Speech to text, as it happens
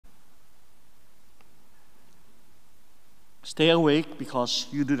Stay awake because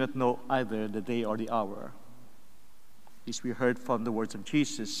you do not know either the day or the hour. This we heard from the words of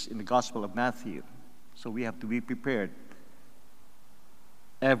Jesus in the Gospel of Matthew. So we have to be prepared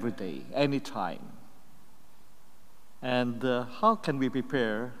every day, anytime. And how can we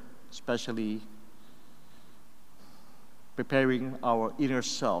prepare, especially preparing our inner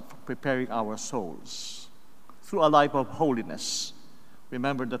self, preparing our souls through a life of holiness?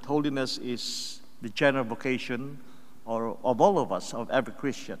 Remember that holiness is the general vocation of all of us, of every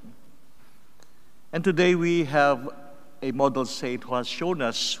Christian. And today we have a model saint who has shown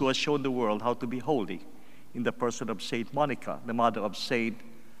the world how to be holy in the person of Saint Monica, the mother of Saint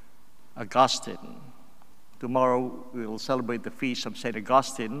Augustine. Tomorrow we will celebrate the feast of Saint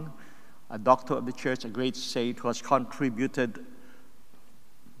Augustine, a doctor of the church, a great saint who has contributed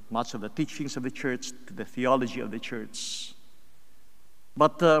much of the teachings of the church to the theology of the church.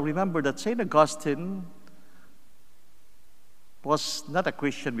 But remember that Saint Augustine was not a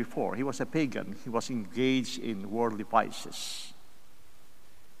Christian before. He was a pagan. He was engaged in worldly vices.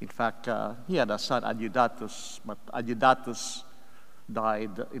 In fact, he had a son, Adeodatus, but Adeodatus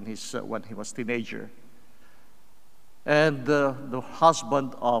died when he was a teenager. And the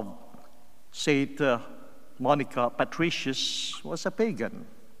husband of Saint Monica, Patricius, was a pagan.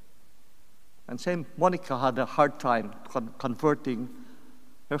 And Saint Monica had a hard time converting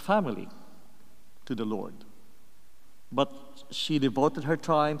her family to the Lord. But she devoted her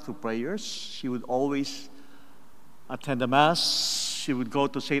time to prayers. She would always attend the Mass. She would go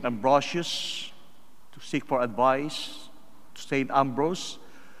to St. Ambrosius to seek for advice, to St. Ambrose.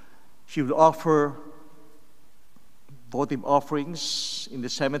 She would offer votive offerings in the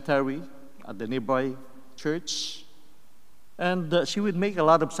cemetery at the nearby church. And she would make a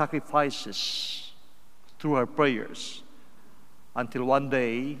lot of sacrifices through her prayers until one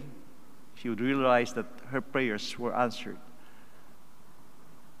day she would realize that her prayers were answered.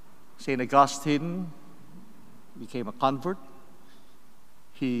 St. Augustine became a convert.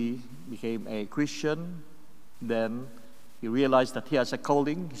 He became a Christian. Then he realized that he has a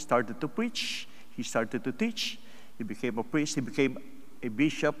calling. He started to preach. He started to teach. He became a priest. He became a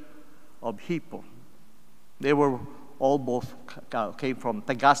bishop of Hippo. They were all both came from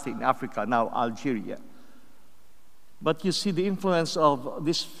Tagaste in Africa, now Algeria. But you see the influence of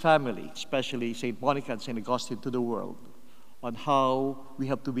this family, especially St. Monica and St. Augustine, to the world on how we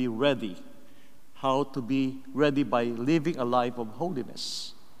have to be ready, how to be ready by living a life of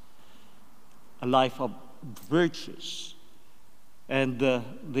holiness, a life of virtues. And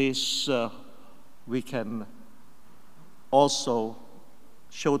this we can also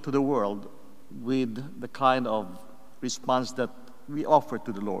show to the world with the kind of response that we offer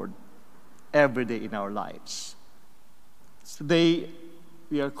to the Lord every day in our lives. Today,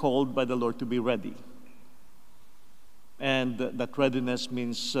 we are called by the Lord to be ready. And that readiness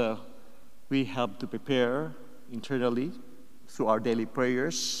means we have to prepare internally through our daily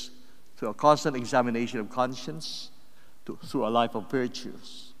prayers, through a constant examination of conscience, through a life of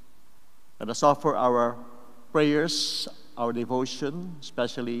virtues. Let us offer our prayers, our devotion,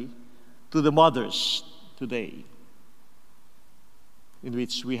 especially to the mothers today, in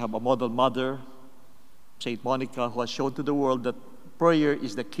which we have a model mother, Saint Monica, who has shown to the world that prayer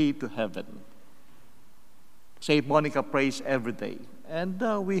is the key to heaven. Saint Monica prays every day, and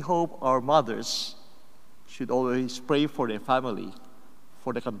we hope our mothers should always pray for their family,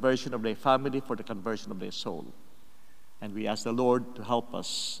 for the conversion of their family, for the conversion of their soul. And we ask the Lord to help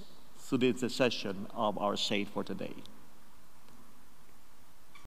us through the intercession of our saint for today.